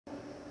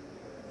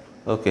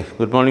Okay,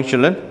 good morning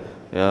children.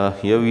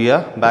 Here we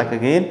are back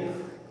again,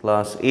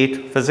 class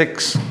 8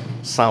 physics,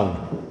 sound,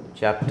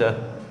 chapter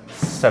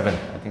 7.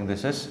 I think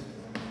this is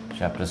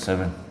chapter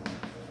 7.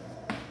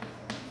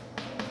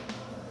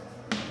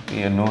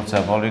 Okay, your notes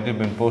have already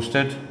been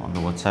posted on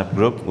the WhatsApp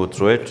group. Go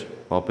through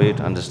it, copy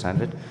it,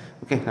 understand it.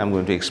 Okay, I'm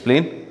going to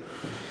explain.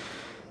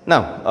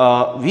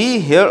 Now, we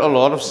hear a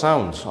lot of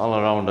sounds all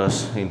around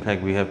us. In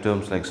fact, we have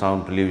terms like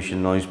sound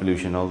pollution, noise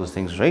pollution, all those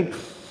things, right?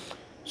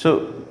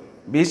 So,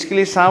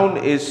 basically sound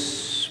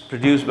is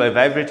produced by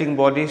vibrating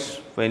bodies.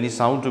 For any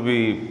sound to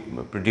be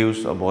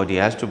produced, a body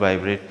has to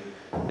vibrate.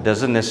 It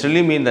doesn't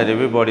necessarily mean that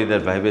every body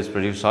that vibrates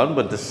produces sound,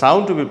 but the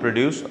sound to be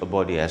produced, a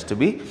body has to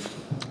be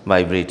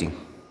vibrating,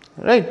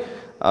 right?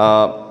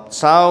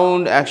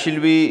 Sound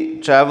actually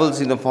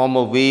travels in the form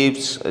of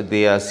waves.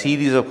 They are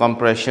series of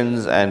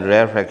compressions and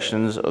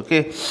rarefactions,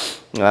 okay,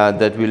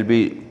 that will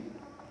be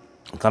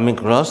coming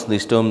across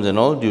these terms and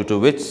all, due to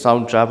which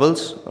sound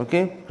travels,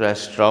 okay,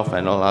 crest, trough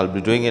and all. I'll be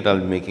doing it, I'll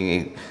be making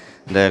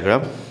a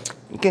diagram,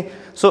 okay.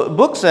 So,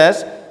 book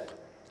says,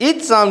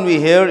 each sound we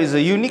hear is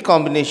a unique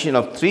combination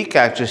of three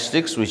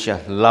characteristics, which are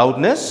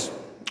loudness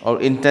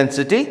or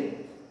intensity,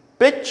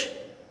 pitch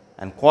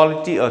and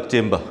quality or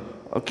timbre,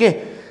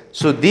 okay.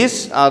 So,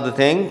 these are the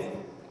things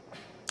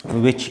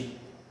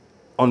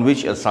on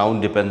which a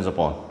sound depends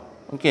upon,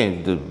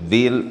 okay.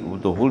 The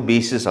whole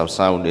basis of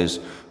sound is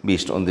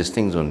based on these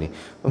things only,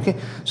 okay.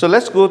 So,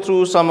 let us go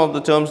through some of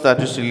the terms that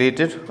is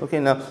related, okay.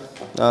 Now,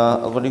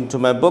 according to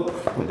my book,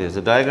 there is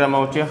a diagram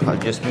out here. I'll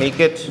just make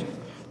it,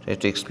 try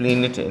to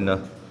explain it in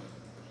a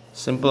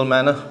simple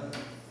manner.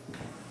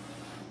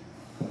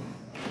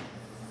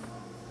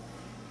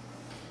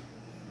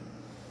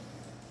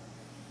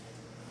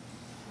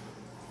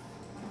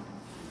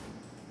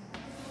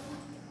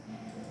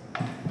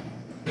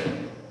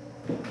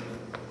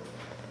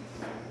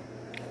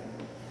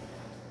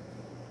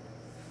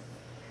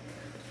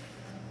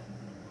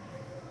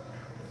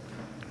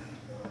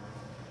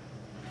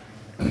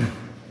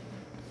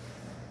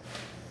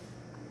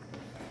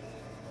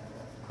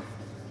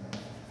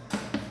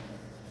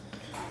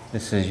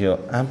 This is your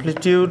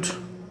amplitude,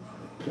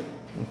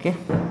 okay.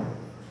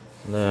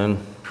 Then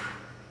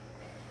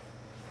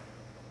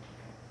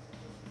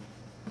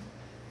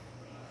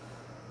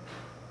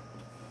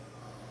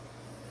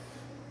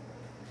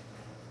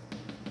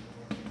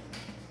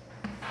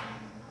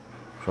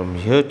from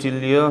here till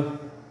here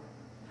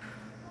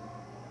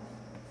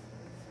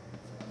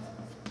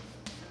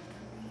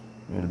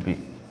will be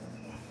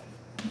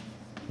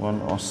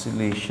one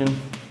oscillation.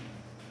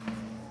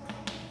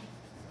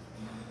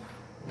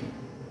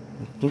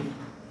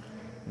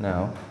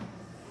 Now,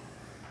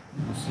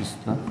 this is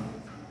the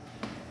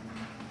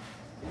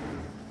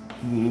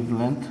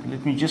wavelength.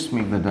 Let me just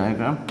make the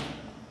diagram.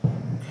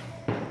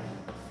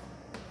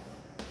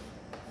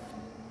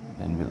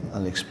 Then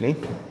I'll explain.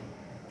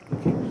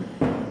 Okay.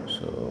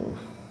 So,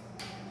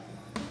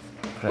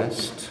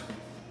 crest,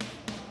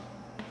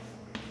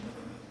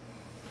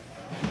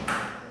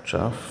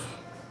 trough,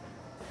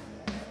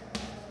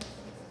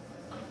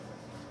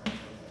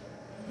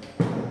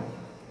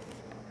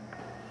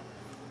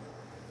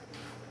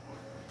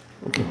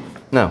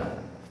 now,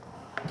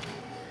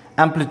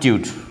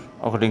 amplitude,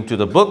 according to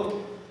the book,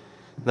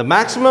 the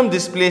maximum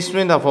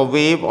displacement of a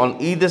wave on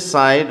either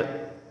side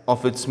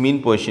of its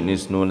mean position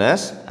is known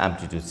as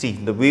amplitude. See,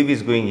 the wave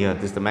is going here,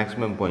 this is the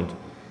maximum point,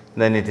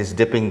 then it is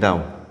dipping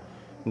down,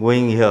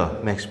 going here,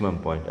 maximum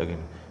point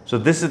again. So,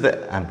 this is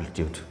the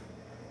amplitude,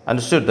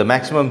 understood, the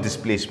maximum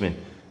displacement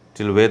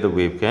till where the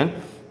wave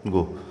can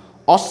go.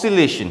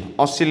 Oscillation,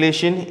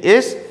 oscillation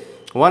is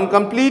one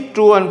complete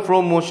to and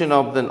fro motion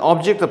of an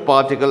object or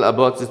particle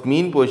about its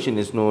mean position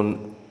is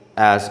known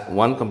as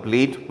one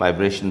complete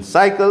vibration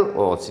cycle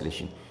or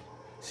oscillation.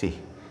 See,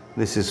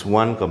 this is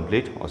one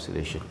complete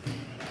oscillation.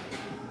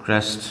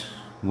 Crest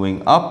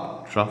going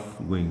up, trough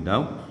going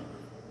down,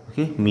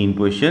 okay, mean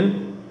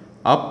position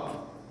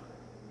up,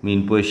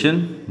 mean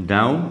position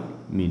down,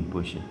 mean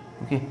position,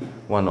 okay,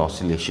 one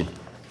oscillation,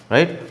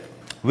 right.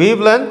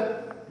 Wavelength,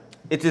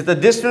 it is the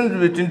distance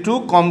between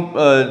two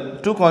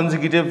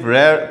consecutive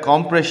rare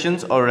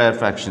compressions or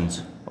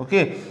rarefactions,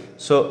 okay.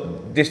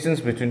 So, distance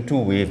between two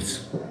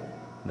waves,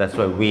 that is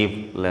why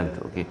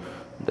wavelength, okay.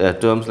 There are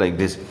terms like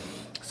this,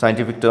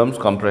 scientific terms,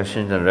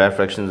 compressions and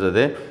rarefactions are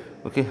there,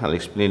 okay. I will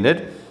explain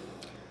it.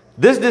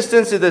 This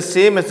distance is the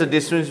same as the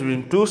distance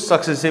between two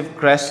successive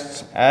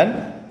crests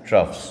and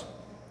troughs,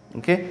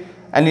 okay,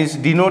 and is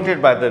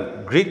denoted by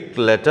the Greek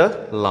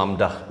letter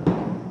lambda.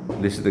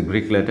 This is the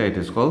Greek letter, it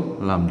is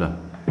called lambda.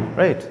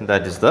 Right,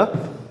 that is the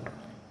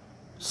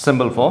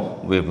symbol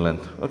for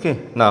wavelength, okay.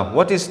 Now,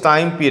 what is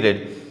time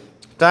period?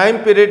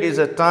 Time period is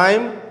a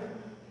time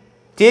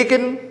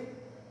taken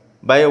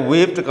by a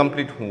wave to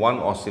complete one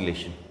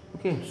oscillation,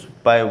 okay. So,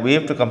 by a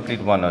wave to complete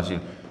one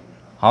oscillation,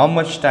 how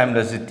much time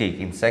does it take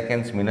in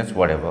seconds, minutes,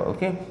 whatever,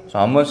 okay. So,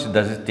 how much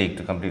does it take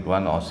to complete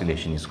one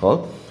oscillation is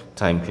called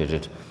time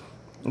period,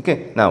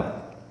 okay. Now,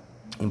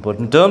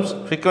 important terms,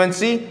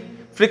 frequency.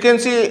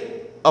 Frequency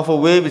of a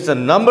wave is the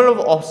number of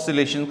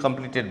oscillations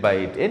completed by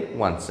it in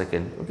 1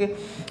 second. Okay.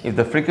 If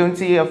the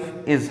frequency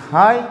is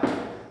high,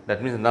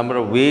 that means the number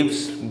of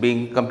waves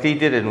being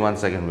completed in 1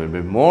 second will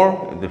be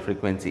more. If the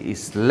frequency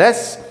is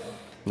less,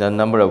 the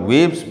number of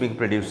waves being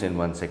produced in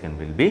 1 second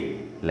will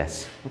be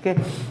less. Okay.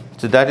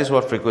 So that is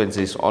what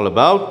frequency is all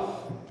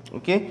about.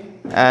 Okay.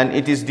 And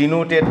it is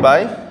denoted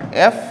by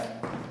F,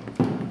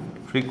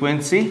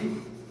 frequency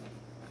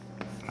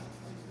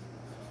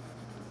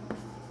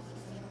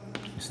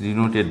is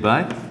denoted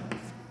by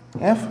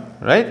F,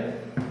 right?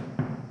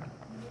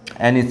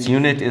 And its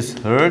unit is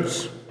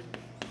hertz,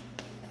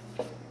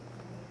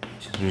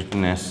 which is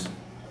written as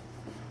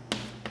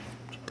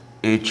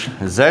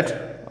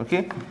Hz.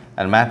 Okay.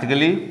 And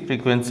mathematically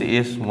frequency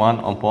is 1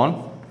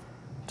 upon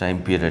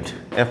time period.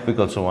 F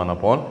equals to 1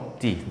 upon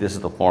T. This is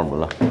the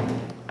formula.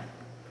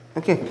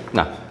 Okay.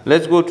 Now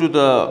let's go to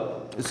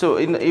the, so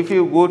if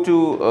you go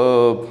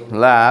to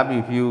lab,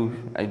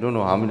 I don't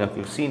know how many of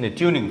you have seen a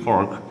tuning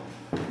fork.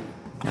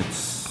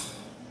 It's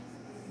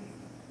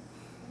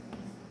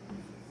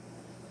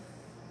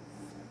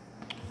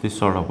this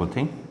sort of a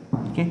thing.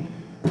 Okay.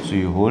 So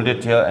you hold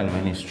it here, and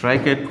when you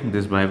strike it,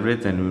 this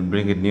vibrates, and you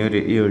bring it near the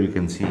ear, you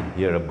can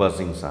hear a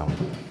buzzing sound.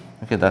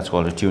 Okay, that's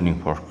called a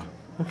tuning fork.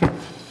 Okay.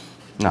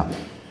 Now,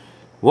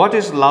 what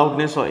is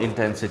loudness or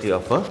intensity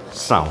of a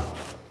sound?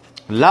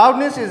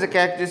 Loudness is a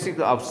characteristic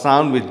of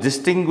sound which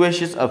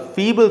distinguishes a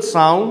feeble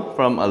sound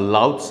from a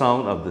loud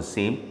sound of the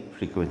same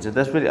frequency.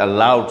 That's very a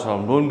loud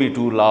sound. Don't be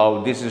too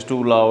loud. This is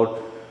too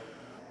loud.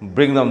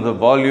 Bring down the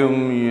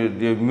volume.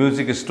 The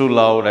music is too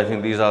loud. I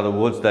think these are the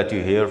words that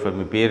you hear from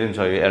your parents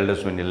or your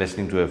elders when you're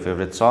listening to a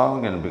favorite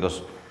song. And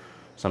because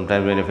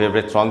sometimes when a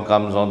favorite song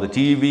comes on the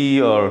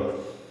TV, or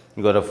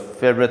you got a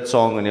favorite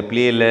song on your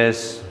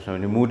playlist, so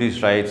when your mood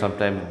is right,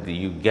 sometimes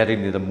you get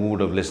into the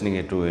mood of listening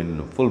it to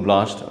in full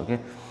blast. Okay.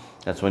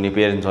 That's when your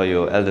parents or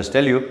your elders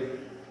tell you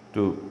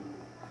to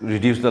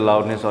reduce the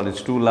loudness, or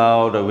it's too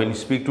loud, or when you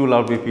speak too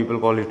loudly, people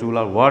call you too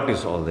loud. What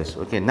is all this?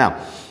 Okay, now,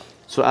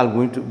 so I'm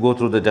going to go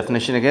through the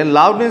definition again.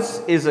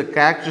 Loudness is a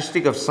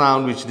characteristic of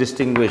sound which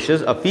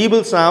distinguishes a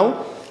feeble sound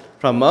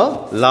from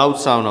a loud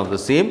sound of the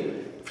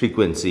same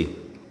frequency.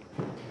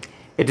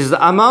 It is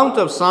the amount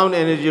of sound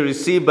energy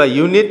received by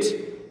unit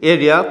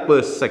area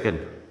per second.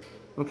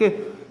 Okay,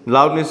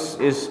 loudness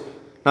is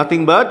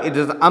nothing but it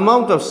is the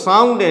amount of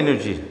sound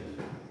energy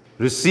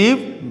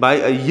received by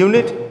a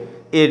unit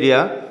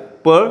area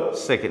per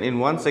second. In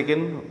 1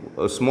 second,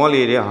 a small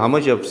area, how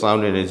much of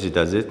sound energy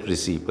does it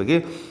receive?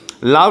 Okay.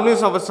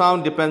 Loudness of a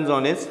sound depends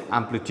on its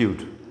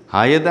amplitude.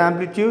 Higher the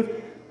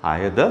amplitude,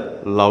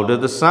 louder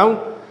the sound.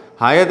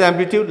 Higher the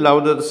amplitude,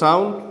 louder the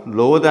sound.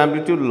 Lower the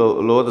amplitude,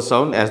 lower the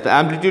sound. As the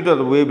amplitude of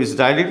the wave is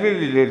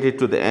directly related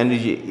to the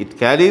energy it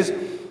carries,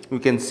 we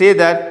can say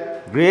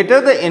that greater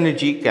the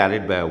energy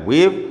carried by a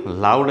wave,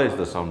 louder is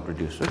the sound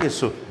produced. Okay.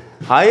 So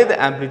higher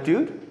the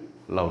amplitude,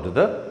 louder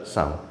the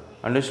sound.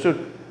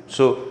 Understood?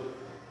 So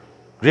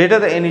greater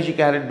the energy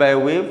carried by a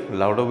wave,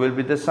 louder will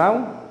be the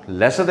sound.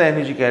 Lesser the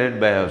energy carried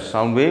by a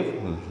sound wave,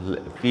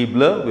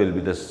 feebler will be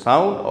the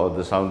sound, or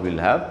the sound will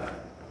have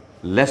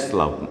less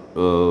loud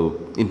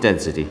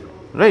intensity.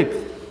 Right?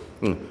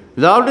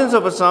 Loudness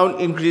of a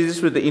sound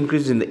increases with the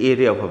increase in the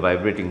area of a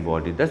vibrating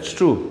body. That's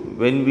true.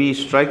 When we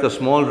strike a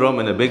small drum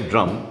and a big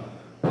drum,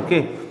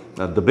 okay,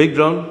 the big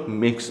drum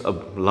makes a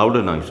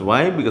louder noise.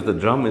 Why? Because the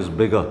drum is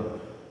bigger.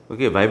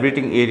 Okay,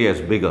 vibrating area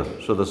is bigger,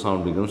 so the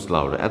sound becomes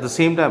louder. At the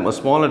same time, a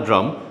smaller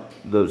drum,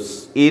 the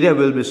area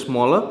will be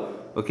smaller,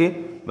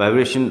 okay,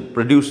 vibration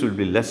produced will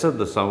be lesser,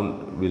 the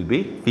sound will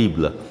be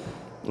feebler.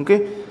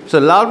 Okay, so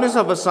loudness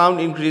of a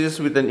sound increases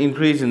with an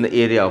increase in the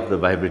area of the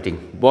vibrating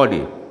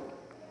body.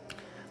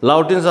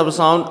 Loudness of a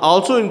sound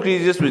also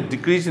increases with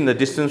decrease in the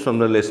distance from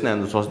the listener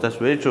and the source. That's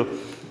very true.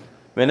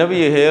 Whenever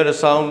you hear a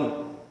sound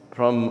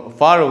from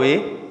far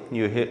away,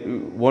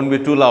 you won't be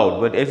too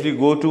loud, but if you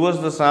go towards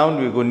the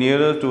sound, you go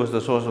nearer towards the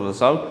source of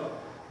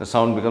the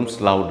sound becomes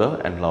louder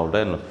and louder.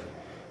 And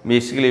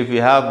basically, if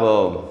you have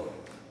a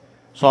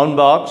sound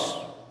box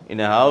in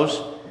a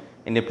house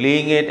and you're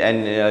playing it,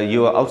 and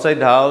you are outside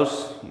the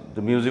house,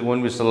 the music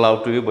won't be so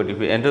loud to you, but if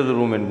you enter the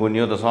room and go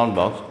near the sound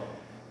box,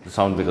 the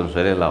sound becomes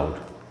very loud.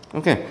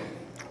 Okay.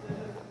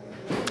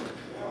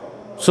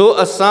 So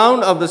a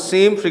sound of the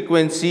same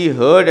frequency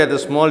heard at a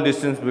small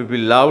distance will be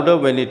louder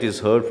when it is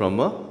heard from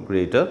a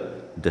greater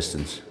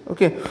distance.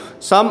 Okay.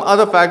 Some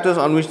other factors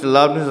on which the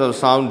loudness of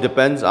sound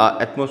depends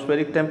are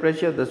atmospheric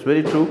temperature. That's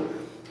very true.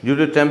 Due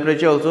to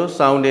temperature also,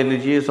 sound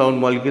energy, sound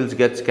molecules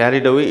gets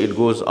carried away, it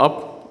goes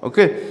up.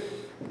 Okay.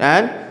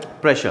 And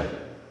pressure.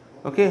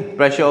 Okay.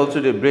 Pressure also,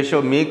 the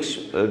pressure makes,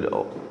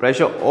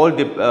 pressure all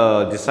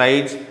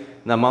decides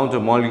the amount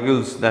of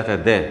molecules that are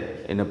there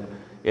in a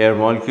air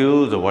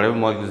molecules or whatever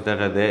molecules that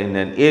are there in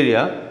an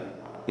area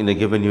in a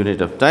given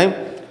unit of time,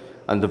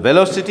 and the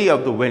velocity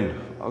of the wind.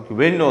 Okay,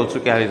 wind also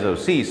carries out.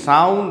 See,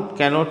 sound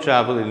cannot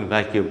travel in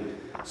vacuum.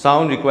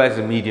 Sound requires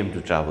a medium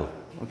to travel.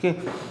 Okay,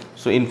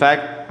 so in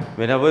fact,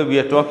 whenever we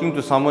are talking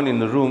to someone in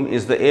the room,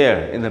 is the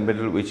air in the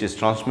middle which is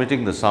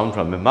transmitting the sound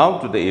from the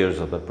mouth to the ears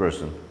of the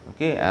person.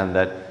 Okay, and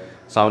that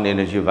sound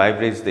energy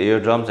vibrates the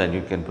eardrums and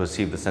you can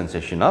perceive the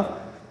sensation of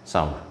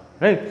sound,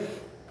 right.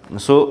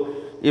 So,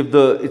 if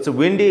it's a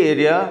windy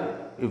area,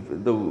 if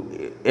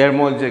the air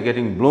molecules are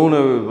getting blown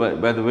away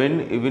by the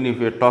wind, even if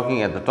you are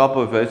talking at the top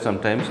of your voice,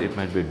 sometimes it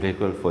might be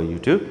difficult for you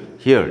to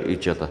hear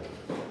each other.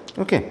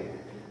 Okay.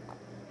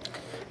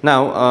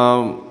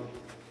 Now,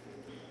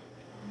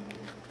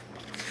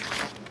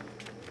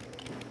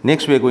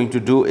 next we are going to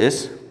do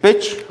is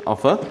pitch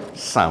of a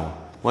sound.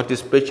 What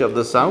is pitch of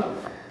the sound?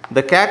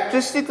 The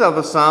characteristic of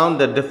a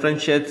sound that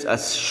differentiates a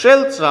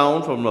shrill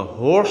sound from a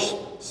hoarse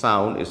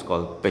sound is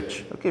called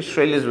pitch. Okay,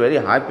 shrill is very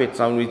high pitched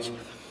sound which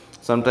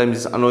sometimes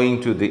is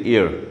annoying to the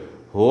ear.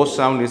 Hoarse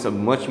sound is a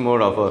much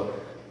more of a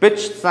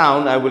pitched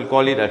sound. I will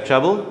call it a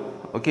treble.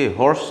 Okay,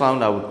 hoarse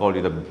sound I would call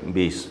it a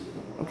bass.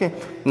 Okay.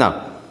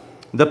 Now,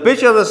 the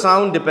pitch of the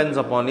sound depends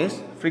upon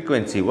its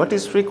frequency. What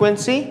is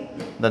frequency?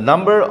 The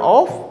number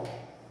of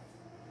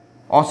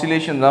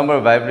oscillation, number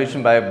of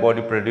vibration by a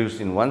body produced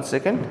in 1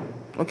 second.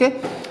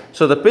 Okay.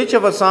 So, the pitch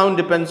of a sound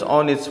depends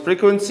on its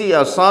frequency.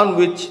 A sound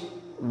which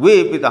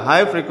wave with a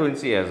high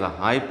frequency has a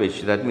high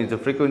pitch. That means the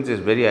frequency is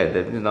very high.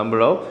 That means the number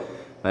of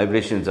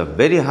vibrations are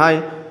very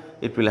high.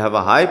 It will have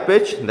a high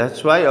pitch.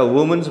 That's why a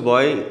woman's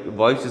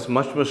voice is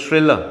much more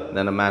shriller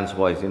than a man's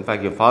voice. In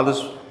fact, your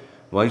father's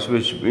voice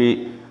will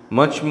be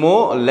much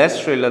more or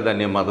less shriller than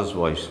your mother's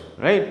voice,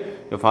 right?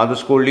 Your father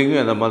scolding you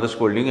and the mother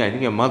scolding you. I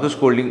think your mother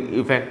scolding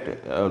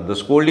effect, the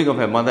scolding of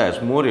her mother has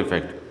more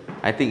effect.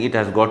 I think it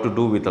has got to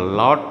do with a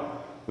lot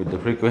with the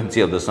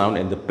frequency of the sound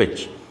and the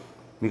pitch.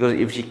 Because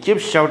if she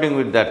keeps shouting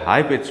with that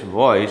high pitched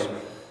voice,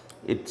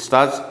 it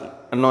starts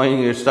annoying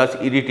you, it starts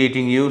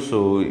irritating you,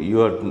 so you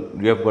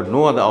have got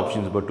no other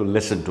options but to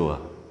listen to her,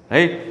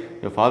 right?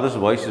 Your father's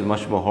voice is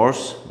much more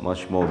hoarse,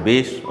 much more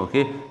bass,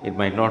 okay? It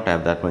might not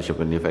have that much of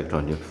an effect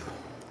on you.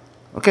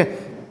 Okay.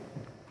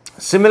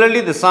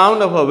 Similarly, the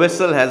sound of a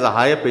whistle has a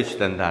higher pitch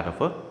than that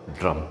of a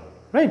drum,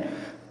 right?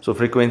 So,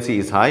 frequency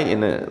is high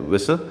in a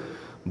whistle.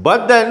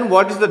 But then,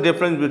 what is the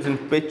difference between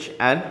pitch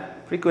and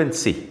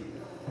frequency?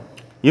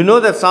 You know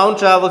that sound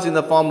travels in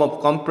the form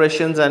of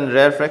compressions and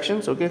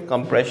rarefactions, okay?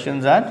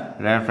 Compressions and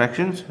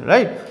rarefactions,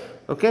 right?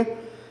 Okay.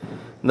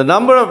 The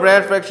number of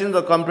rarefactions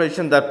or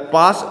compressions that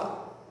pass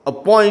a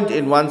point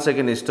in 1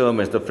 second is termed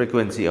as the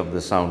frequency of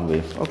the sound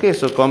wave. Okay,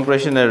 so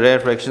compression and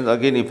rarefactions.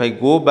 Again, if I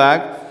go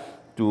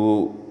back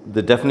to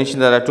the definition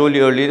that I told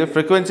you earlier, the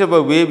frequency of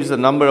a wave is the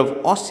number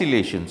of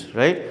oscillations,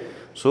 right?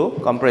 So,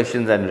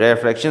 compressions and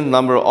rarefactions,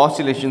 number of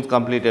oscillations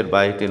completed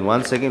by it in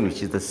 1 second,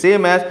 which is the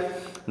same as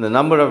the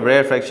number of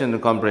rarefactions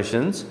and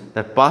compressions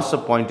that pass a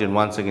point in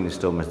 1 second is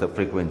termed as the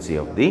frequency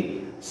of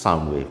the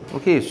sound wave.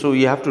 Okay, so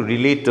you have to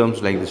relate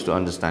terms like this to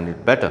understand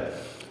it better.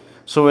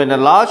 So, when a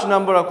large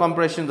number of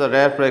compressions or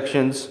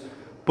rarefactions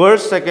per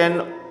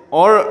second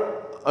or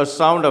a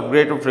sound of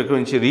greater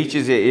frequency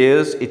reaches your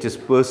ears, it is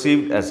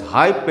perceived as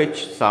high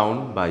pitched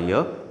sound by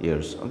your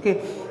ears.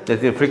 Okay,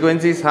 that the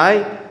frequency is high,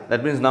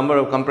 that means number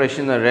of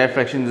compressions and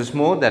rarefactions is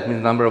more, that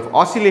means number of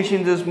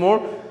oscillations is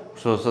more.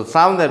 So, the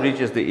sound that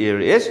reaches the ear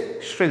is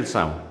shrill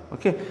sound.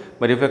 Okay,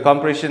 but if a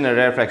compression and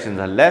rarefactions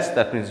are less,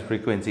 that means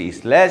frequency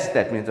is less,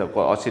 that means of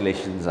course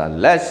oscillations are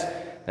less,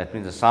 that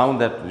means the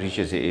sound that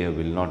reaches your ear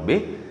will not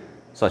be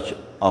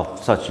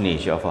of such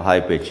nature, of a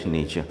high pitch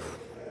nature.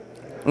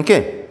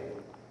 Okay.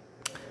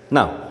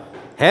 Now,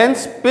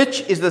 hence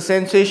pitch is the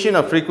sensation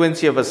or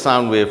frequency of a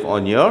sound wave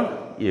on your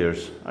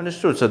ears.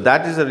 Understood? So,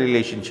 that is the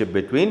relationship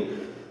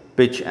between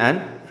pitch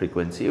and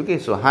frequency. Okay.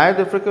 So, higher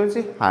the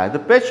frequency, higher the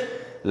pitch,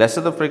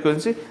 lesser the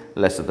frequency,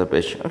 lesser the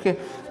pitch. Okay.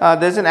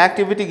 There is an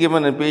activity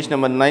given on page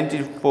number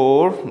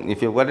 94.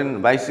 If you have got a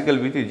bicycle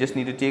with you, you just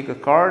need to take a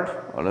card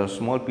or a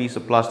small piece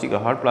of plastic or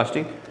hard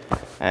plastic,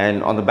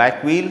 and on the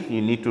back wheel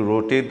you need to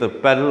rotate the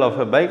pedal of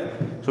a bike.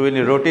 So, when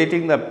you are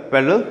rotating the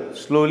pedal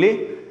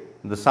slowly,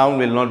 the sound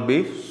will not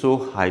be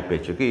so high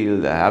pitch. Okay, you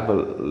will have a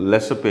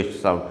lesser pitch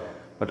sound,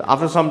 but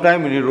after some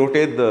time when you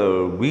rotate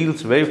the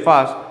wheels very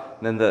fast,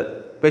 then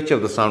the pitch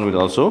of the sound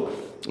will also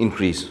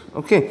increase.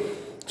 Okay.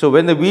 So,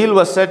 when the wheel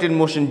was set in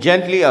motion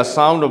gently, a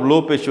sound of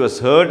low pitch was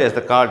heard as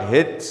the cart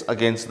hits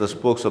against the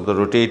spokes of the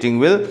rotating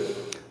wheel.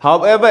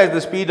 However, as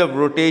the speed of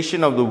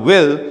rotation of the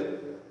wheel,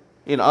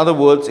 in other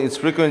words, its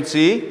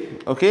frequency,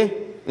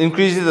 okay,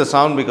 increases, the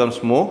sound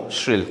becomes more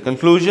shrill.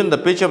 Conclusion, the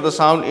pitch of the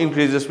sound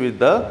increases with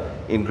the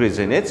increase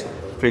in its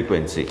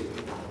frequency.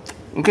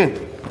 Okay.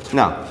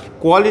 Now,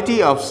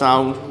 quality of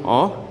sound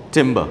or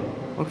timbre.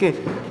 Okay.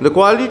 The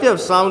quality of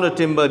sound or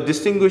timbre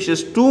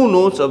distinguishes two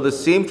notes of the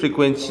same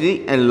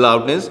frequency and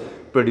loudness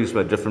produced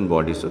by different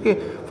bodies. Okay.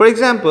 For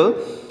example,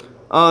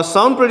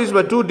 sound produced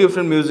by two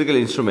different musical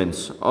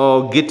instruments,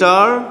 or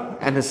guitar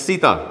and a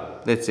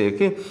sitar, let's say,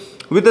 okay,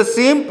 with the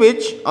same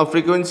pitch of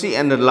frequency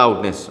and the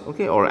loudness,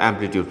 okay, or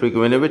amplitude.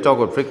 Whenever we talk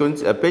about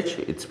frequency, pitch,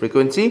 it's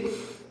frequency.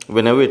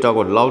 Whenever we talk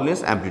about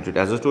loudness, amplitude.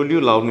 As I told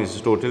you, loudness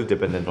is totally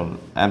dependent on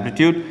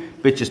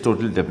amplitude, pitch is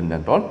totally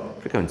dependent on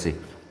frequency,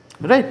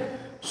 right?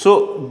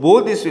 So,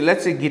 both these,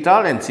 let's say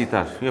guitar and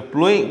sitar, we are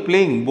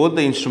playing both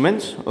the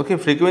instruments, okay,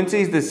 frequency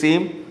is the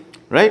same,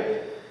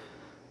 right?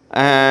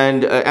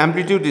 and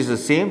amplitude is the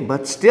same,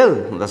 but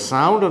still the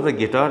sound of the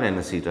guitar and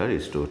the sitar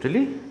is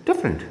totally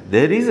different.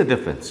 There is a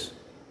difference.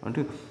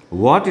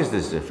 What is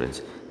this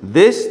difference?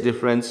 This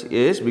difference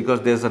is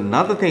because there's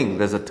another thing,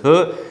 there's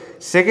a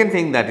second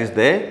thing that is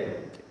there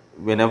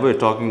whenever we're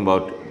talking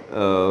about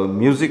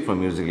music from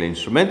musical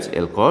instruments,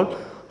 it'll called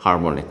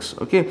harmonics.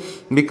 Okay,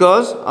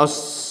 because a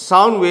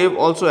sound wave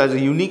also has a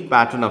unique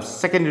pattern of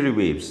secondary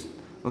waves.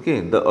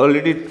 Okay, the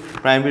already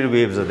primary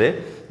waves are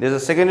there. There's a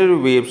secondary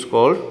waves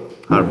called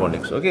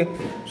harmonics. Okay,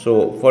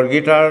 so for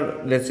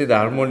guitar, let's say the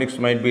harmonics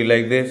might be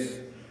like this.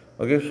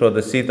 Okay, so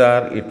the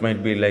sitar, it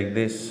might be like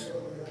this.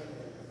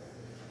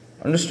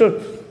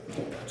 Understood?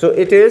 So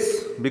it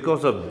is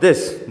because of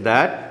this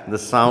that the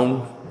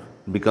sound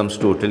becomes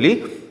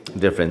totally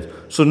different.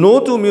 So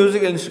no two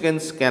musical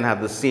instruments can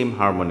have the same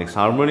harmonics.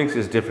 Harmonics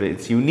is different.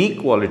 It's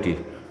unique quality.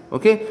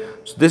 Okay.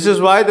 So this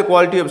is why the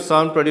quality of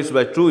sound produced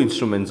by true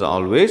instruments are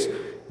always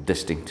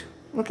distinct.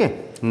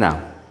 Okay.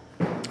 Now,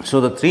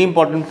 so the three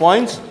important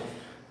points: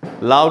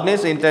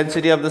 loudness,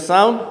 intensity of the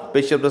sound,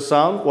 pitch of the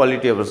sound,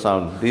 quality of the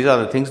sound. These are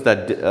the things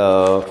that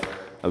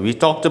we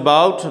talked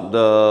about.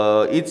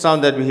 Each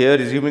sound that we hear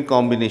is a unique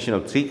combination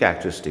of three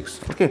characteristics.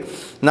 Okay.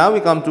 Now we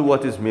come to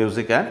what is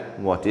music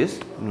and what is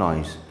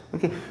noise.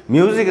 Okay.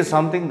 Music is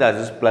something that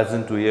is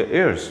pleasant to your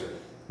ears.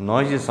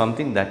 Noise is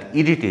something that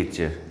irritates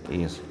your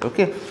ears.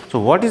 Okay. So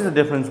what is the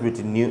difference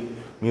between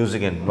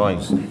music and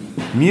noise?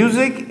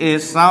 Music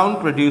is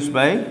sound produced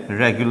by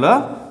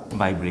regular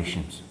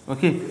vibrations.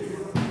 Okay.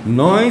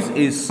 Noise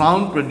is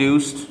sound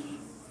produced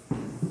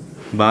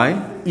by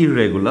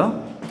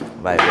irregular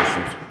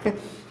vibrations. Okay.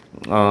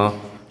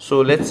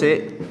 So let's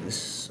say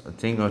this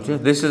thing out here.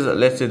 Let's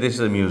say this is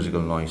a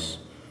musical noise.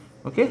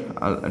 Okay.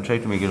 I'll try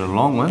to make it a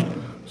long one.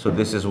 So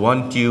this is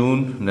one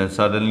tune, then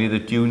suddenly the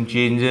tune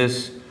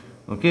changes.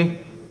 Okay.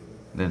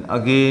 Then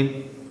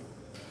again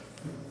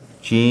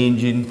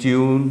change in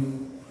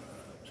tune.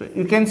 So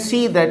you can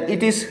see that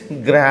it is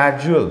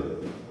gradual.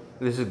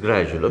 This is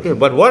gradual. Okay.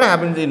 But what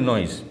happens in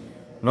noise?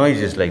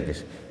 Noise is like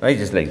this.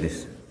 Noise is like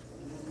this.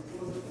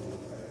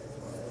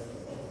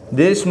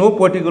 There is no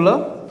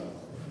particular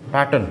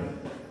pattern.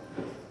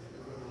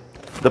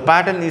 The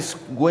pattern is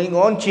going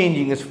on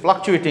changing, is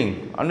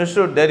fluctuating.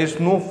 Understood? There is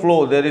no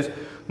flow. There is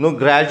no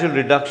gradual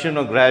reduction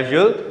or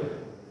gradual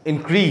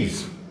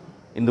increase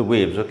in the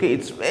waves. Okay,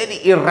 it's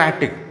very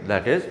erratic.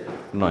 That is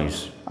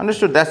noise.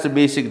 Understood? That's the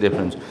basic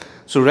difference.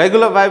 So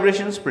regular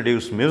vibrations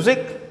produce music.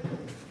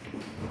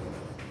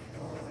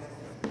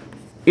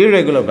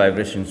 Irregular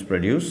vibrations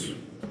produce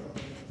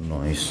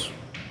noise.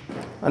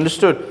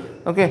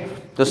 Understood? Okay.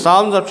 The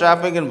sounds of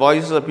traffic and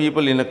voices of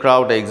people in a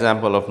crowd are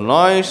example of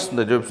noise.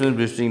 The difference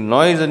between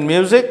noise and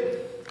music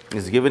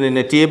is given in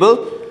a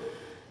table.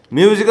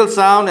 Musical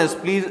sound has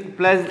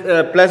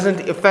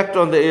pleasant effect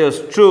on the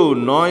ears. True.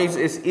 Noise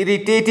is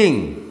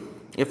irritating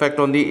effect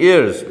on the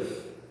ears.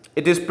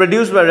 It is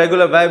produced by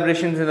regular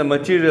vibrations in the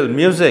material.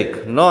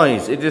 Music.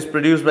 Noise. It is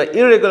produced by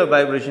irregular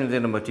vibrations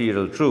in the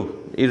material.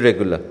 True.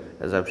 Irregular,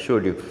 as I've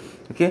showed you.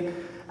 Okay.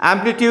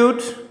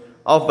 Amplitude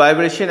of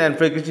vibration and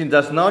frequency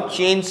does not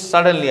change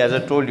suddenly, as I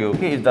told you.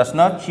 Okay. It does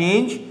not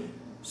change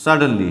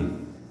suddenly.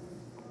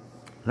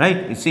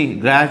 Right. You see,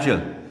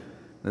 gradual.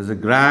 There's a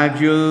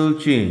gradual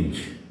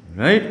change.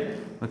 Right.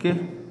 Okay.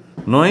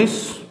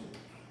 Noise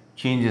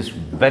changes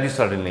very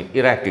suddenly,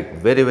 erratic,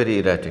 very, very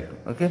erratic.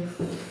 Okay.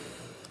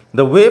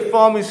 The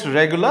waveform is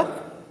regular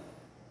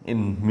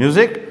in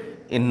music.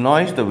 In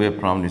noise, the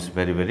waveform is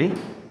very, very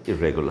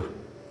irregular.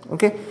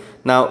 Okay.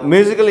 Now,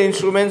 musical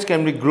instruments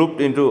can be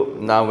grouped into,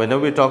 now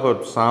whenever we talk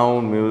about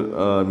sound,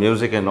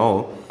 music and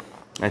all,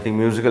 I think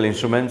musical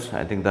instruments,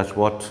 I think that's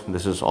what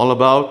this is all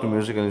about.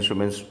 Musical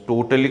instruments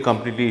totally,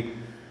 completely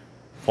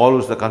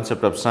follows the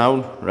concept of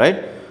sound,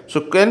 right? So,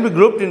 can be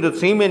grouped into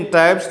three main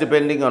types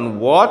depending on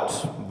what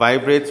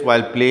vibrates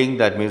while playing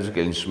that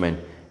musical instrument: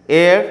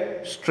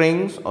 air,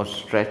 strings or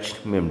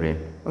stretched membrane.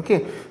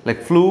 Okay,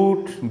 like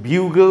flute,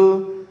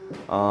 bugle,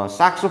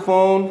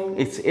 saxophone,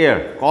 it's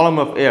air, column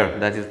of air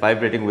that is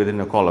vibrating within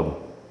a column.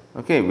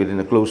 Okay, within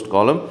a closed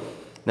column.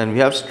 Then we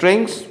have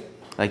strings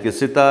like your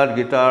sitar,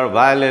 guitar,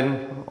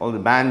 violin, all the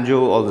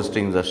banjo, all the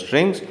strings are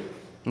strings.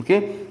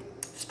 Okay,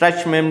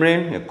 stretched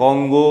membrane, your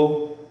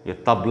congo, your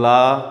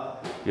tabla,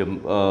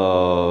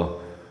 your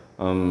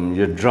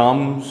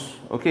drums,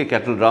 okay,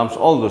 kettle drums,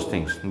 all those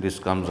things. This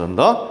comes on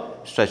the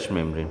stretched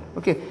membrane.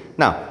 Okay.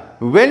 Now,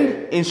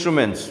 wind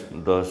instruments,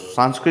 the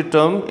Sanskrit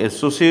term is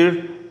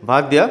susir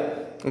vadya.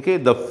 Okay.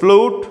 The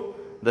flute,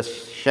 the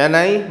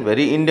shanai,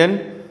 very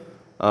Indian.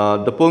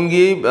 The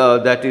pungi,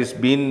 that is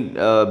bean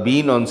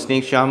on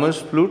snake charmer's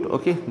flute.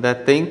 Okay,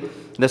 that thing.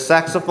 The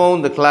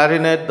saxophone, the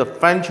clarinet, the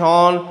French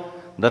horn,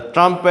 the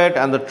trumpet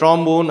and the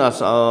trombone are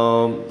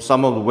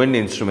some of the wind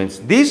instruments.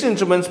 These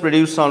instruments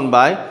produce sound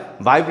by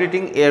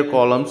vibrating air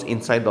columns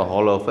inside the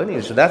hollow of an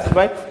instrument. That's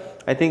why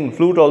I think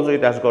flute also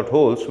it has got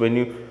holes. When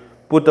you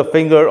put the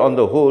finger on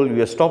the hole,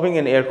 you are stopping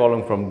an air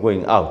column from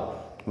going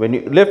out. When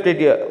you lift it,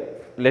 you are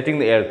letting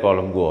the air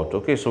column go out.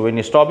 Okay, so when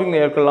you're stopping the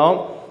air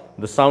column,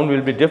 the sound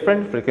will be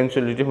different. Frequency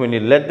will be different. When you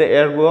let the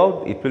air go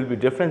out, it will be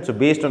different. So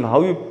based on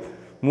how you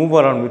move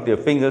around with your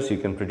fingers, you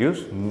can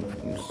produce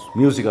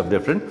music of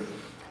different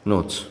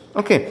notes.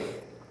 Okay.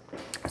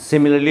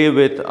 Similarly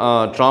with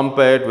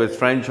trumpet, with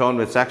French horn,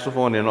 with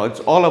saxophone, you know,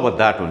 it's all about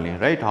that only,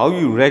 right? How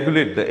you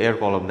regulate the air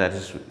column that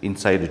is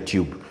inside a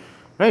tube,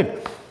 right?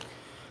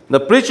 The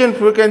pitch and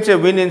frequency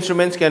of wind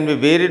instruments can be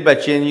varied by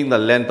changing the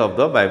length of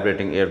the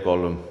vibrating air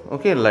column.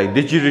 Okay, like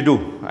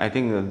didgeridoo, I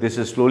think this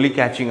is slowly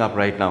catching up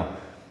right now.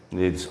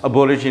 It's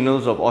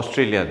Aboriginals of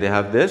Australia, they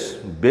have this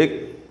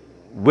big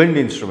wind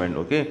instrument,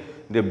 okay?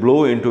 They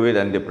blow into it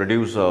and they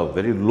produce a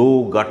very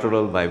low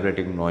guttural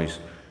vibrating noise.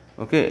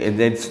 Okay, and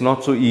it's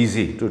not so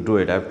easy to do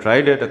it. I've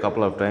tried it a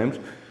couple of times.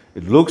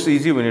 It looks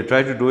easy. When you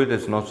try to do it,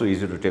 it's not so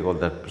easy to take out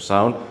that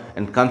sound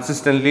and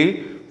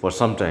consistently for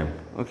some time.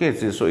 Okay,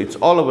 so it's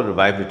all about the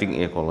vibrating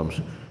air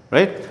columns,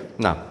 right?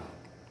 Now,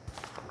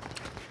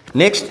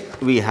 next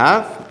we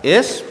have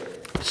is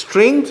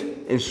stringed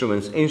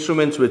instruments,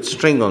 instruments with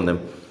string on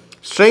them.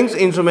 Strings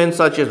instruments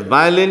such as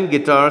violin,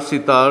 guitar,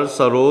 sitar,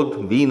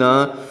 sarod,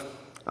 veena,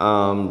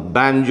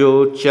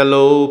 banjo,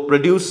 cello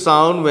produce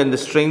sound when the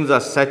strings are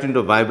set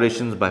into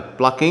vibrations by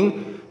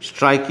plucking,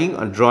 striking,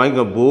 or drawing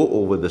a bow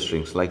over the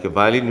strings. Like a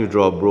violin, you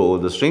draw a bow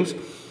over the strings.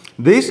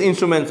 These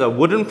instruments are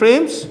wooden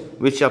frames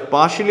which are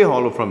partially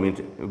hollow from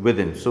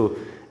within. So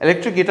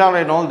electric guitar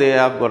and all, they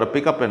have got a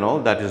pickup and all,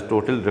 that is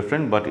totally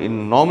different. But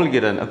in normal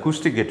guitar, an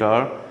acoustic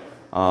guitar,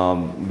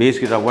 bass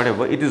guitar,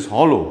 whatever, it is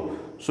hollow.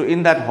 So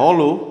in that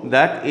hollow,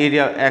 that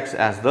area acts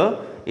as the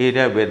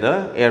area where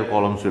the air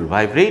columns will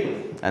vibrate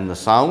and the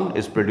sound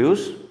is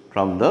produced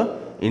from the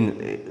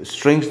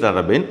strings that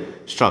have been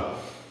struck.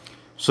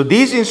 So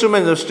these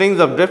instruments have strings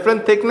of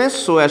different thickness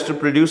so as to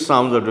produce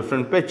sounds of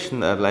different pitch.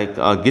 Like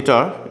a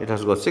guitar, it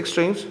has got 6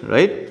 strings,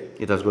 right?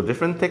 It has got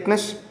different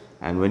thickness,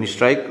 and when you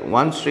strike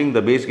one string,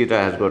 the bass guitar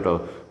has got a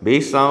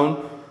bass sound.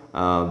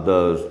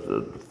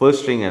 The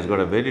first string has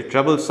got a very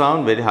treble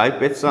sound, very high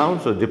pitch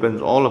sound. So it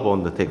depends all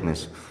upon the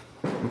thickness.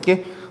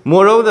 Okay.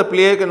 Moreover, the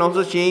player can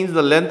also change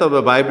the length of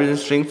the vibrating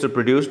strings to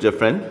produce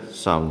different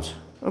sounds.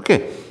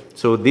 Okay.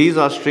 So these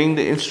are stringed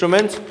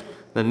instruments.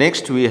 The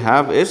next we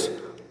have is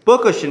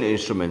percussion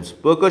instruments.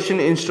 Percussion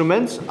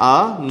instruments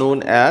are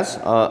known as,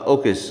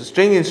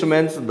 string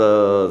instruments,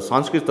 the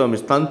Sanskrit term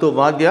is tantu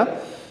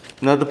vadya.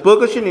 Now the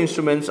percussion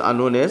instruments are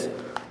known as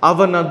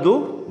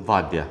avanadu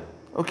vadya.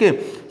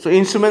 Okay, so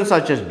instruments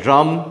such as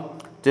drum,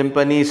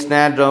 timpani,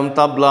 snare drum,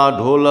 tabla,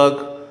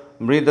 dholak,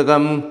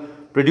 mridangam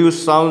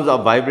produce sounds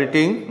of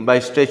vibrating by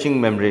stretching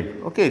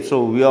membrane. Okay,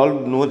 so we all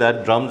know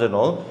that drums and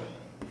all,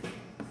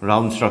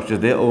 round structure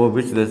there over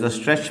which there is a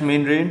stretch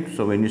membrane.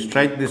 So when you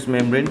strike this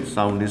membrane,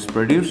 sound is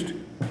produced,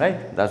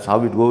 right? That's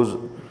how it goes.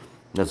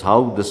 That's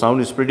how the sound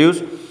is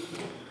produced.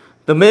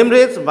 The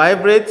membrane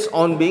vibrates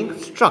on being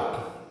struck.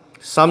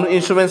 Some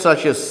instruments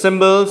such as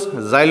cymbals,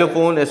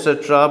 xylophone,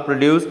 etc.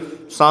 produce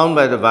sound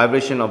by the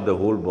vibration of the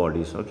whole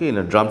bodies. Okay, in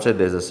a drum set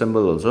there is a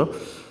cymbal also.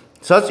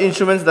 Such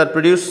instruments that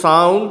produce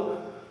sound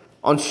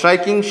on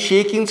striking,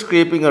 shaking,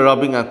 scraping or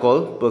rubbing are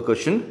called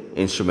percussion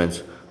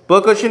instruments.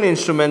 Percussion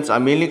instruments are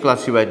mainly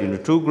classified into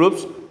 2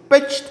 groups,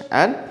 pitched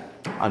and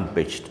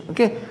unpitched.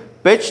 Okay,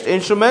 pitched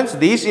instruments,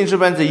 these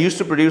instruments are used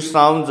to produce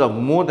sounds of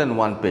more than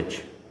one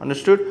pitch.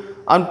 Understood?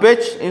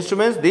 Unpitched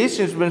instruments, these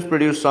instruments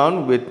produce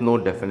sound with no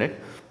definite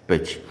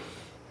pitch.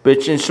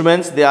 Pitched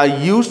instruments, they are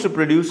used to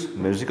produce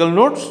musical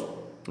notes.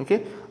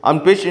 Okay,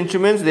 unpitched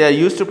instruments, they are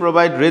used to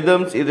provide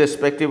rhythms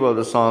irrespective of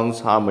the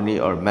song's harmony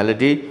or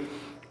melody.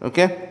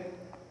 Okay.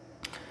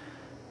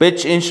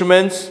 Pitch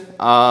instruments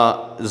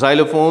are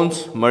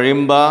xylophones,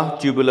 marimba,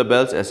 tubular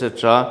bells,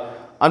 etc.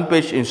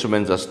 Unpitched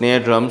instruments are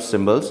snare drums,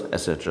 cymbals,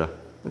 etc.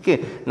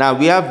 Okay. Now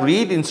we have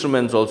reed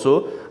instruments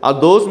also, are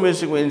those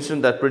musical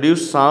instruments that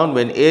produce sound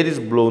when air is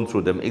blown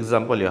through them.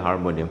 Example, your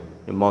harmonium,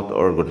 your mouth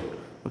organ.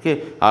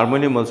 Okay.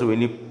 Harmonium also,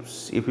 when you,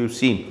 if you've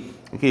seen,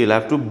 okay, you'll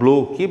have to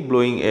blow, keep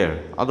blowing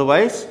air.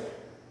 Otherwise,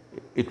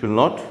 it will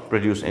not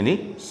produce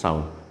any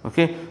sound.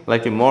 Okay,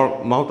 like a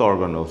mouth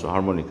organ also,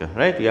 harmonica,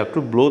 right? You have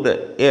to blow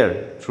the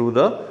air through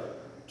the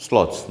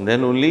slots.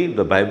 Then only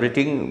the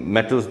vibrating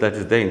metals that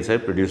is there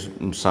inside produce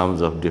sounds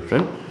of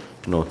different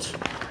notes.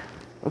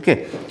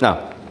 Okay,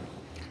 now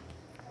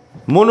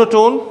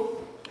monotone.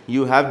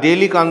 You have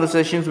daily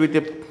conversations with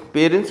your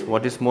parents.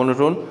 What is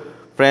monotone?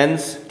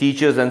 Friends,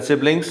 teachers and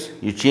siblings.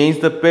 You change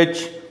the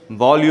pitch,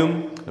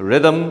 volume,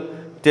 rhythm,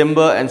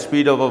 timbre and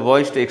speed of a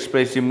voice to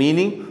express your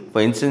meaning. For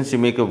instance, you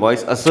make a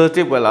voice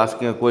assertive while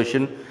asking a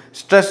question,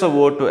 stress a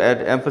word to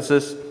add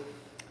emphasis,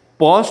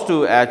 pause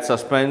to add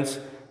suspense,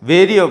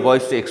 vary your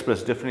voice to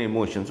express different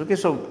emotions. Okay,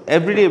 so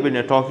every day when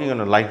you're talking,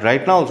 like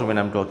right now also when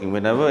I'm talking,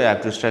 whenever I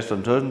have to stress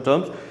on certain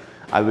terms,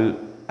 I will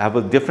have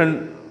a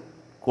different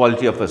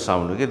quality of a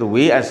sound. Okay, the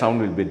way I sound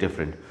will be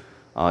different.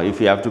 If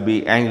you have to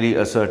be angry,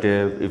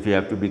 assertive, if you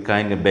have to be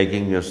kind and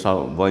begging, your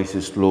voice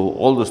is slow,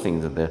 all those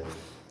things are there.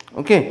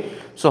 Okay.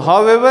 So,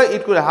 however,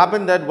 it could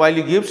happen that while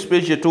you give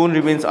speech, your tone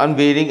remains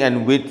unvarying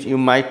and which you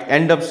might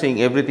end up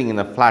saying everything in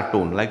a flat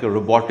tone, like a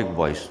robotic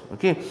voice.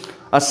 Okay,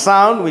 a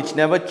sound which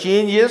never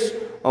changes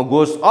or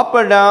goes up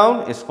or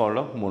down is called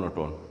a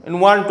monotone. In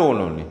one tone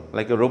only,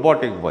 like a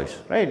robotic voice,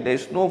 right? There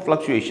is no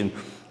fluctuation.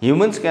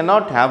 Humans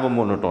cannot have a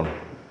monotone.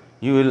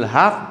 You will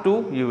have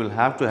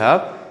to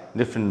have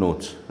different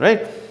notes,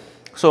 right?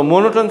 So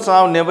monotone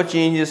sound never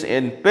changes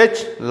in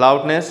pitch,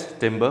 loudness,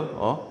 timbre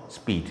or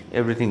speed.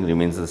 Everything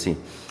remains the same.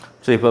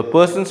 So if a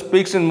person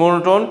speaks in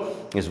monotone,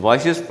 his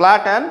voice is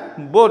flat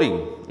and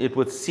boring. It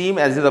would seem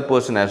as if the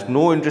person has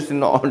no interest in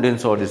the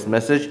audience or his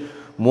message.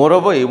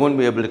 Moreover, he won't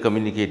be able to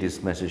communicate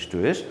his message to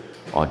his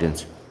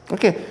audience.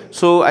 Okay,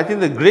 so I think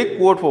the Greek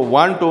word for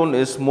one tone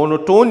is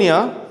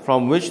monotonia,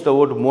 from which the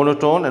word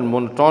monotone and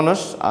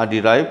monotonous are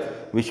derived,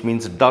 which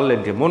means dull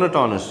and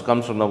monotonous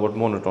comes from the word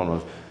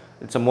monotonous.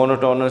 It's a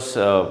monotonous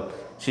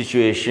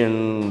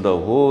situation. The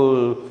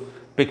whole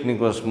picnic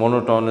was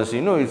monotonous.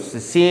 You know, it's the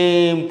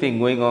same thing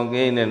going on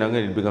again and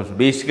again. It becomes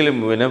basically,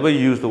 whenever you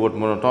use the word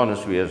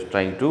monotonous, we are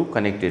trying to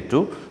connect it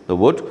to the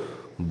word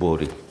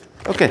boring.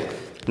 Okay,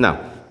 now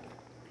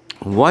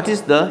what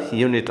is the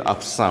unit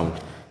of sound?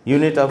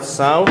 Unit of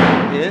sound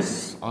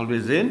is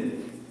always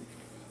in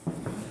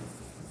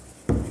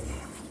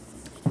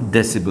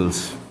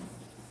decibels.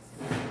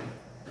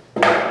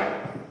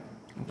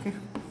 Okay.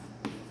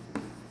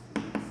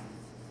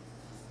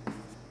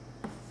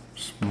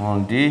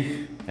 Small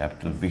d,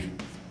 capital B.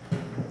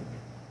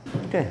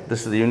 Okay,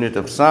 this is the unit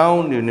of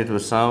sound. Unit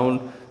of sound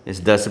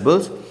is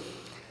decibels.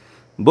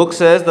 Book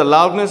says the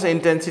loudness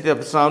intensity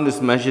of sound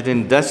is measured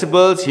in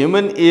decibels.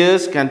 Human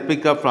ears can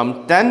pick up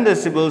from 10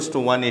 decibels to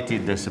 180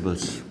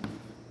 decibels.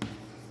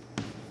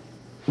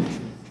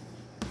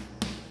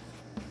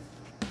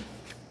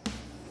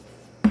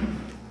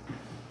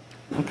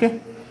 Okay,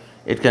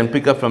 it can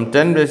pick up from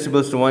 10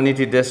 decibels to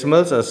 180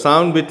 decibels. A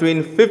sound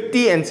between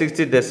 50 and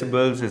 60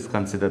 decibels is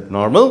considered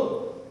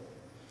normal.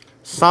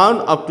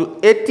 Sound up to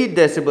 80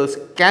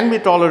 decibels can be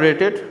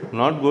tolerated,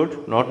 not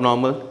good, not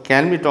normal,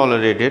 can be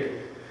tolerated.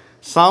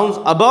 Sounds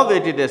above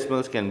 80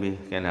 decibels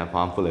can have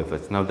harmful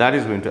effects. Now that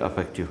is going to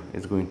affect you.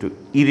 It's going to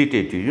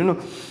irritate you. You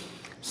know,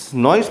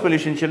 noise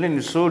pollution, children,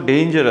 is so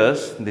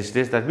dangerous these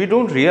days that we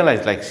don't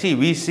realize. Like, see,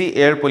 we see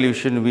air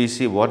pollution, we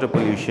see water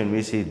pollution,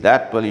 we see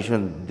that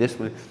pollution, this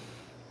pollution.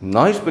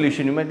 Noise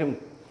pollution, you might think,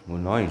 oh,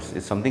 noise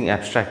is something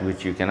abstract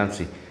which you cannot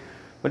see.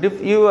 But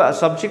if you are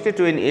subjected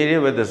to an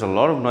area where there's a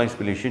lot of noise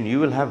pollution,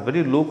 you will have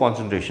very low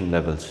concentration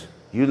levels.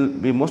 You will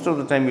be, most of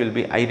the time, you will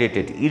be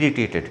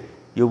irritated.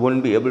 You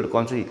won't be able to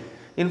concentrate.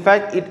 In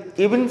fact, it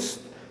even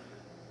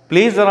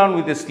plays around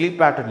with the sleep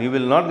pattern. You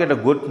will not get a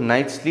good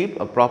night's sleep,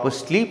 a proper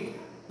sleep.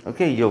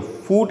 Okay, your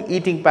food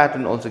eating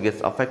pattern also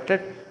gets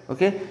affected.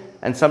 Okay,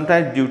 and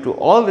sometimes due to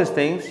all these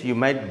things, you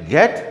might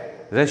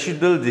get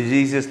residual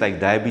diseases like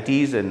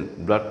diabetes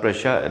and blood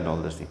pressure and all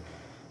those things.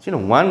 So, you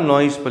know, one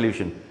noise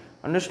pollution,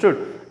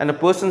 understood? And a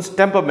person's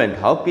temperament,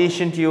 how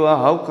patient you are,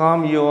 how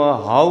calm you are,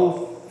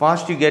 how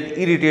fast you get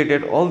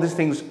irritated, all these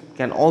things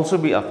can also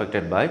be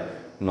affected by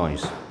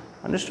noise.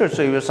 Understood?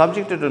 So, if you are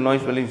subjected to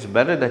noise pollution, it's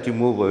better that you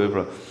move away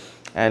from.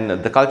 And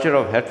the culture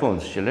of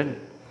headphones, children,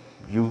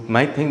 you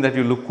might think that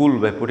you look cool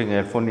by putting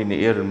a headphone in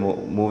the ear and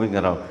moving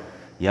around.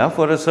 Yeah,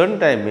 for a certain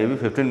time, maybe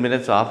 15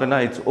 minutes, half an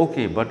hour, it's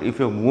okay. But if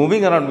you're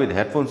moving around with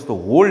headphones the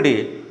whole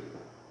day,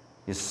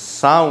 the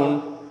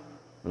sound,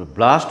 the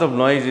blast of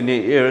noise in your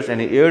ears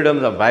and your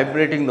eardrums are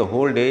vibrating the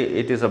whole day.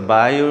 It is a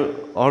bio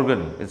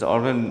organ. It's an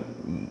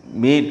organ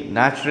made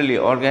naturally,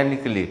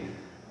 organically.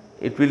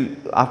 It will,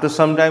 after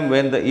some time,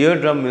 when the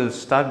eardrum will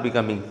start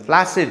becoming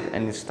flaccid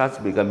and it starts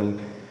becoming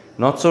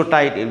not so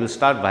tight, it will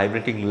start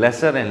vibrating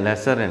lesser and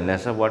lesser and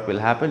lesser. What will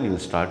happen? You will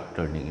start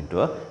turning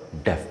into a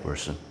deaf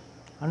person.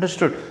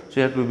 Understood? So,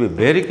 you have to be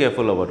very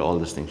careful about all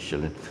these things,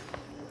 children.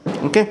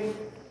 Okay.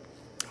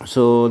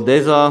 So,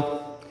 there's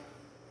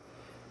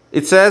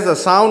it says a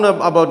sound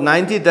of about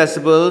 90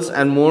 decibels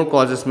and more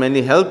causes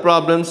many health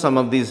problems. Some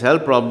of these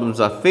health problems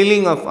are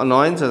feeling of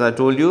annoyance, as I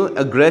told you,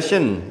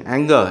 aggression,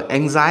 anger,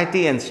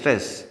 anxiety and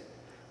stress,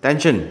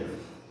 tension.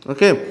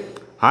 Okay.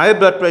 High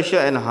blood pressure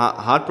and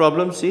heart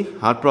problems, see,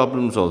 heart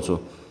problems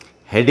also.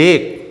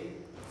 Headache,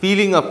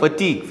 feeling of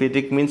fatigue,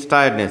 fatigue means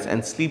tiredness,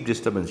 and sleep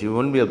disturbance. You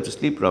won't be able to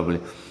sleep properly.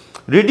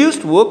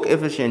 Reduced work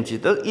efficiency.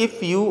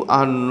 If you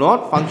are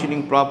not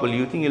functioning properly,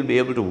 you think you'll be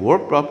able to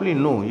work properly?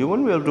 No, you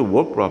won't be able to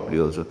work properly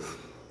also.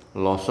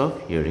 Loss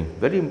of hearing,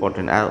 very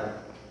important. I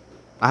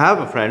have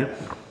a friend,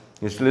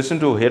 he used to listen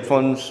to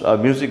headphones,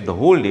 music the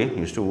whole day. He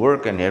used to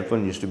work and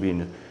headphones used to be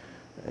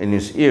in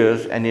his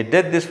ears, and he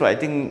did this for I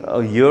think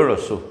a year or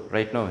so.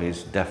 Right now he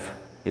is deaf.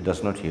 He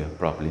does not hear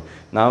properly.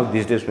 Now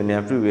these days when we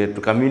have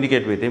to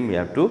communicate with him, we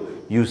have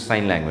to use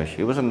sign language.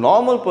 He was a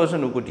normal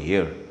person who could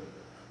hear.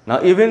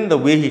 Now even the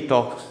way he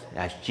talks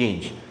has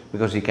changed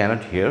because he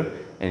cannot hear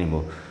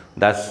anymore.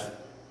 That's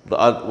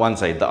the one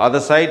side. The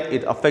other side,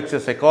 it affects your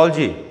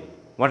psychology.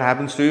 What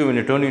happens to you when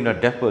you turn into a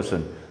deaf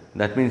person?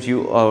 That means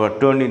you are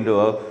turned into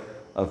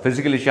a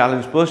physically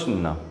challenged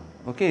person now.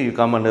 Okay, you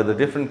come under the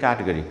different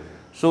category.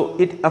 So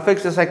it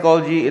affects your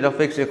psychology, it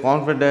affects your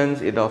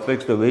confidence, it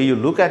affects the way you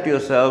look at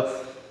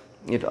yourself.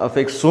 It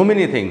affects so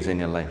many things in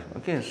your life.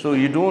 Okay, so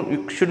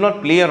you should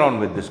not play around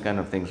with this kind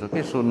of things.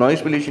 Okay, so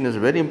noise pollution is a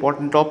very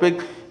important topic.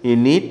 You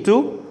need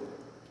to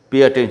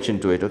pay attention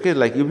to it. Okay,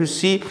 like if you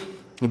see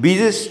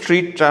busy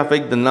street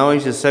traffic, the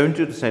noise is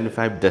 70 to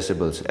 75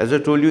 decibels. As I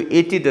told you,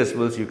 80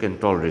 decibels you can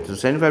tolerate. So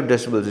 75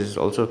 decibels is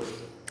also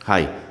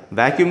high.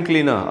 Vacuum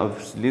cleaner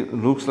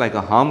looks like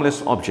a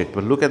harmless object,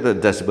 but look at the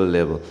decibel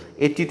level,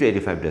 80 to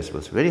 85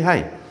 decibels, very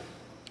high.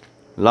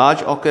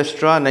 Large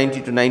orchestra,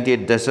 90 to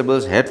 98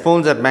 decibels.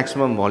 Headphones at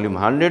maximum volume,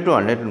 100 to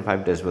 105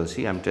 decibels.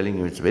 See, I'm telling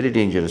you, it's very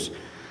dangerous.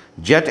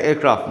 Jet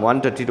aircraft,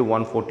 130 to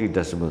 140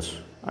 decibels.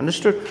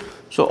 Understood?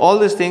 So all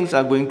these things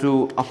are going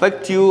to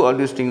affect you, all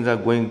these things are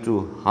going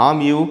to harm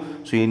you.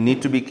 So you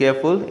need to be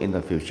careful in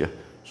the future.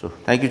 So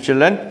thank you,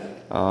 children.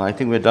 I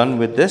think we're done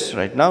with this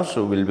right now.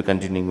 So we'll be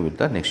continuing with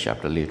the next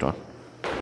chapter later on.